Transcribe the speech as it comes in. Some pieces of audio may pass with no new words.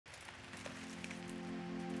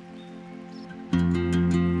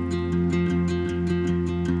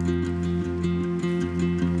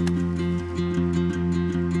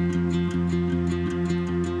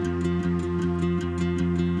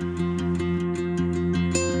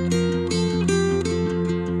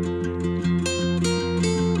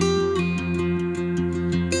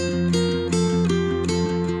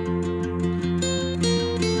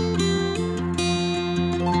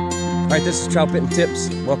right, this is Troutbitten Tips.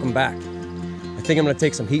 Welcome back. I think I'm going to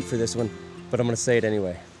take some heat for this one, but I'm going to say it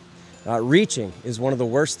anyway. Reaching is one of the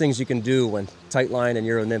worst things you can do when tight line and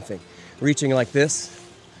Euro nymphing. Reaching like this,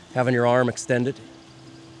 having your arm extended,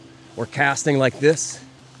 or casting like this,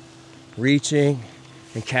 reaching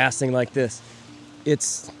and casting like this.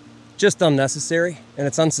 It's just unnecessary and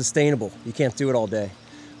it's unsustainable. You can't do it all day.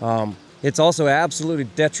 It's also absolutely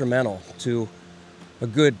detrimental to a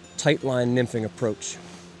good tight line nymphing approach.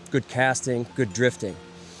 Good casting, good drifting.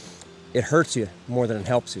 It hurts you more than it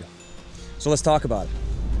helps you. So let's talk about it.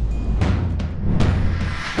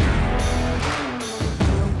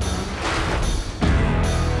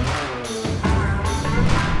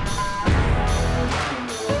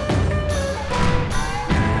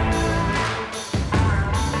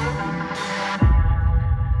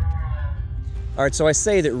 All right, so I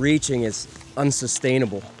say that reaching is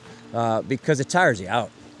unsustainable because it tires you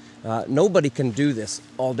out. Nobody can do this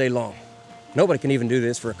all day long. Nobody can even do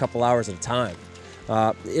this for a couple hours at a time.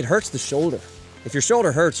 It hurts the shoulder. If your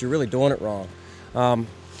shoulder hurts, you're really doing it wrong.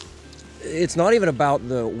 It's not even about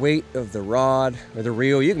the weight of the rod or the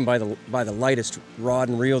reel. You can buy the lightest rod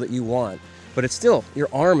and reel that you want, but it's still, your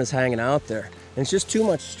arm is hanging out there, and it's just too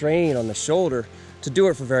much strain on the shoulder to do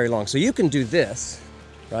it for very long. So you can do this.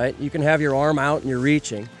 Right? You can have your arm out and you're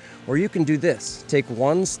reaching, or you can do this. Take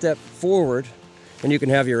one step forward and you can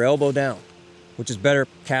have your elbow down, which is better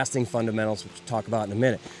casting fundamentals, which we'll talk about in a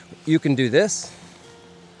minute. You can do this,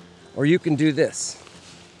 or you can do this.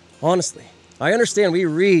 Honestly, I understand we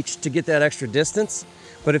reach to get that extra distance,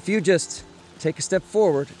 but if you just take a step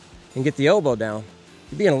forward and get the elbow down,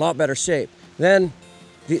 you'll be in a lot better shape. Then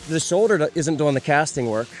the shoulder isn't doing the casting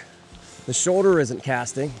work. The shoulder isn't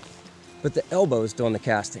casting. But the elbow is doing the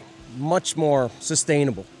casting. Much more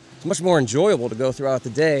sustainable. It's much more enjoyable to go throughout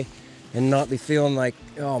the day and not be feeling like,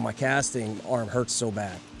 oh, my casting arm hurts so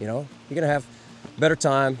bad. You know, you're gonna have better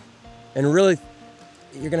time, and really,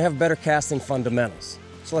 you're gonna have better casting fundamentals.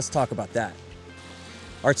 So let's talk about that.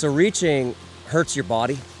 All right, so reaching hurts your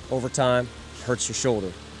body over time, hurts your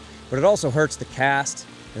shoulder, but it also hurts the cast,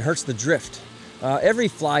 it hurts the drift. Every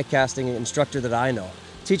fly casting instructor that I know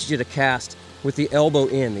teaches you to cast with the elbow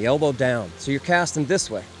in, the elbow down. So you're casting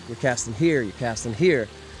this way, you're casting here,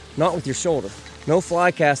 not with your shoulder. No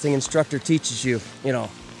fly casting instructor teaches you,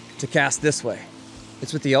 to cast this way.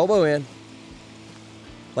 It's with the elbow in,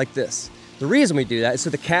 like this. The reason we do that is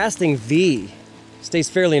so the casting V stays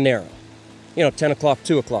fairly narrow. 10 o'clock,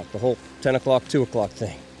 2 o'clock, the whole 10 o'clock, 2 o'clock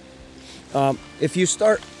thing. If you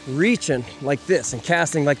start reaching like this and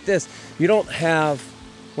casting like this, you don't have,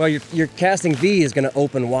 your casting V is gonna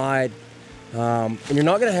open wide, and you're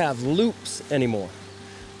not going to have loops anymore.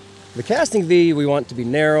 The casting V we want to be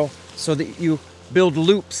narrow so that you build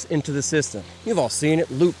loops into the system. You've all seen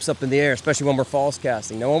it, loops up in the air, especially when we're false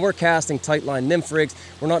casting. Now when we're casting tight line nymph rigs,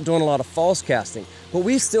 we're not doing a lot of false casting, but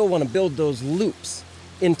we still want to build those loops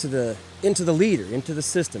into the leader, into the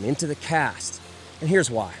system, into the cast. And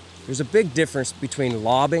here's why. There's a big difference between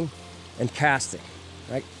lobbing and casting,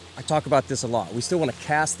 right? I talk about this a lot. We still want to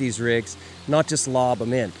cast these rigs, not just lob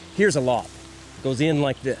them in. Here's a lob. Goes in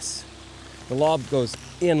like this. The lob goes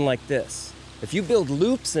in like this. If you build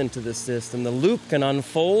loops into the system, the loop can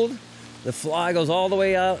unfold. The fly goes all the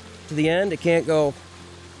way out to the end. It can't go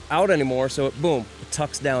out anymore, so it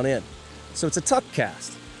tucks down in. So it's a tuck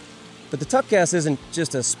cast. But the tuck cast isn't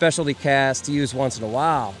just a specialty cast to use once in a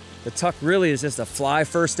while. The tuck really is just a fly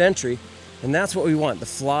first entry, and that's what we want. The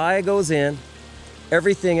fly goes in,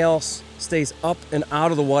 everything else stays up and out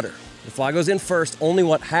of the water. The fly goes in first, only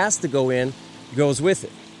what has to go in goes with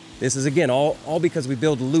it. This is, again, all because we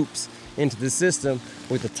build loops into the system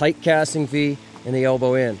with the tight casting V and the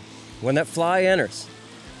elbow in. When that fly enters,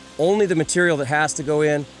 only the material that has to go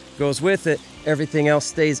in goes with it. Everything else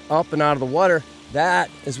stays up and out of the water. That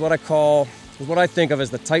is what I think of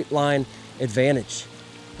as the tight line advantage.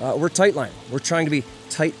 We're tight line. We're trying to be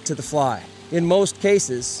tight to the fly. In most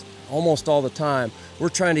cases, almost all the time, we're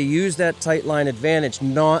trying to use that tight line advantage,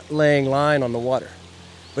 not laying line on the water.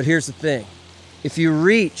 But here's the thing. If you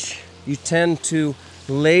reach, you tend to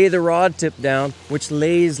lay the rod tip down, which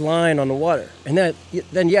lays line on the water. And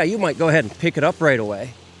then yeah, you might go ahead and pick it up right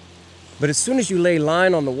away. But as soon as you lay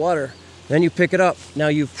line on the water, then you pick it up. Now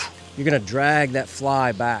you're gonna drag that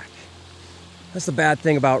fly back. That's the bad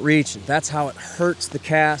thing about reaching. That's how it hurts the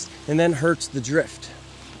cast and then hurts the drift.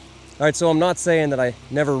 All right, so I'm not saying that I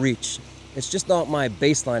never reach. It's just not my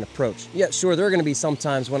baseline approach. Yeah, sure, there are gonna be some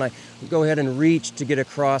times when I go ahead and reach to get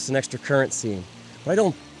across an extra current seam, but I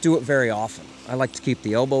don't do it very often. I like to keep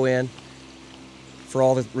the elbow in for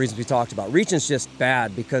all the reasons we talked about. Reaching is just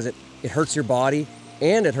bad because it hurts your body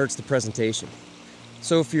and it hurts the presentation.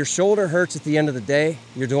 So if your shoulder hurts at the end of the day,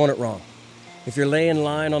 you're doing it wrong. If you're laying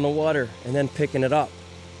line on the water and then picking it up,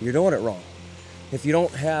 you're doing it wrong. If you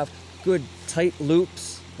don't have good tight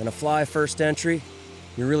loops and a fly first entry,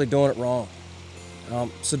 you're really doing it wrong.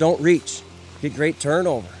 So don't reach. Get great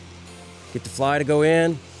turnover. Get the fly to go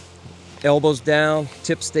in, elbows down,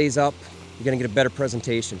 tip stays up. You're gonna get a better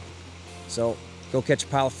presentation. So go catch a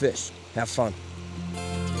pile of fish. Have fun.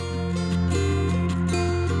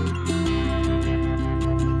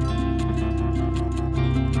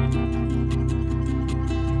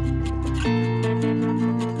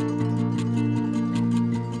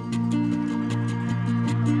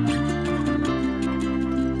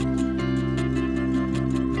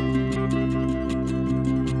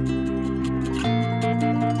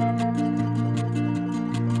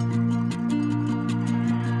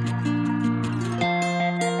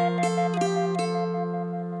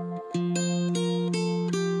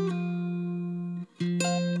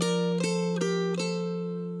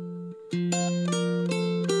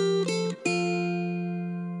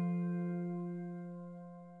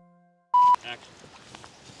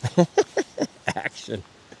 Action.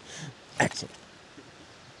 Action.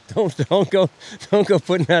 Don't go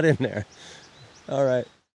putting that in there. All right.